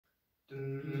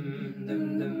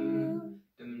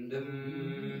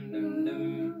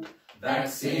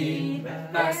Vaccine,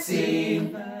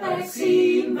 vaccine,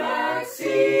 vaccine,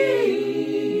 vaccine.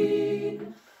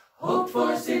 Hoped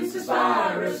for since this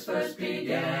virus first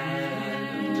began.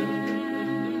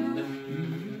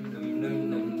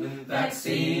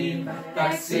 Vaccine,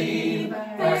 vaccine,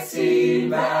 vaccine,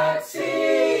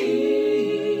 vaccine.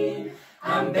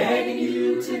 I'm begging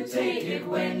you to take it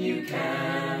when you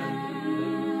can.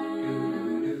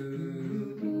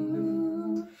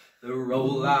 The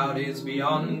rollout is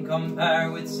beyond compare,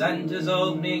 with centers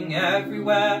opening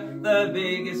everywhere, the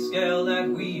biggest scale that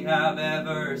we have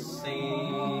ever seen.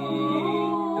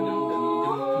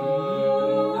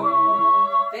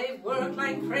 They've worked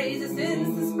like crazy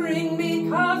since the spring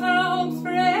because our hopes for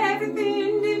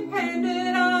everything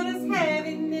depended on us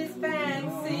having this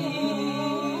vaccine.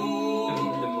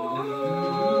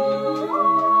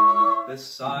 The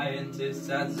scientists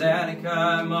at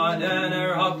Zeneca,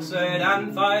 Moderna, Oxford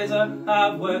and Pfizer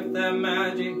have worked their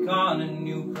magic on a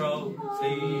new protein.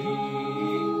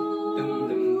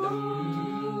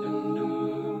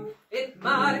 It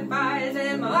modifies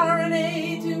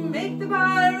mRNA to make the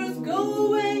virus go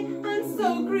away and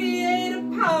so create a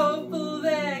powerful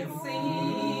vaccine.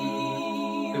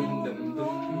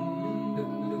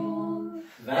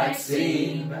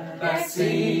 Vaccine,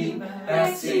 vaccine,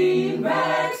 vaccine,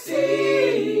 vaccine.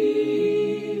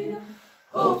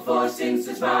 Hoped for since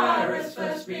this virus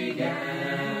first began.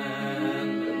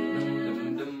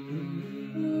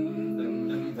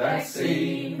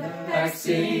 Vaccine,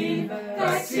 vaccine,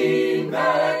 vaccine,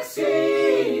 vaccine.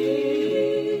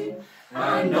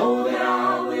 I know that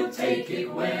I will take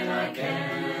it when I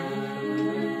can.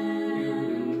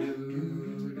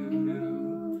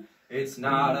 It's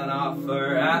not an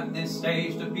offer at this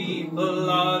stage to people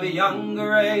of a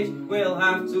younger age. We'll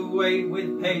have to wait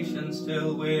with patience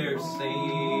till we're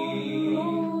seen.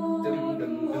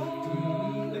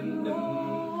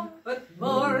 But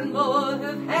more and more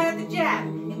have had the jab.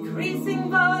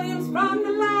 Increasing volumes from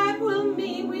the lab will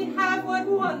mean we have what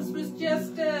once was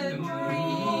just a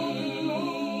dream.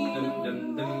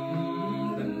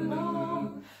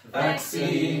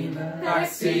 Vaccine,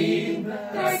 vaccine,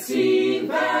 vaccine,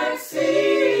 vaccine.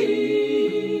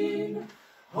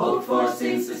 Hoped for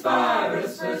since this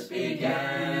virus first began.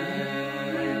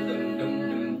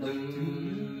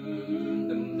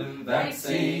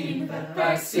 Vaccine,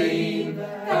 vaccine,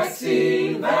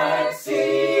 vaccine,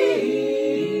 vaccine.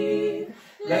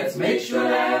 Let's make sure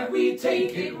that we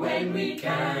take it when we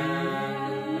can.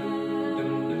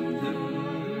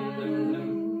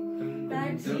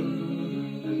 Vaccine.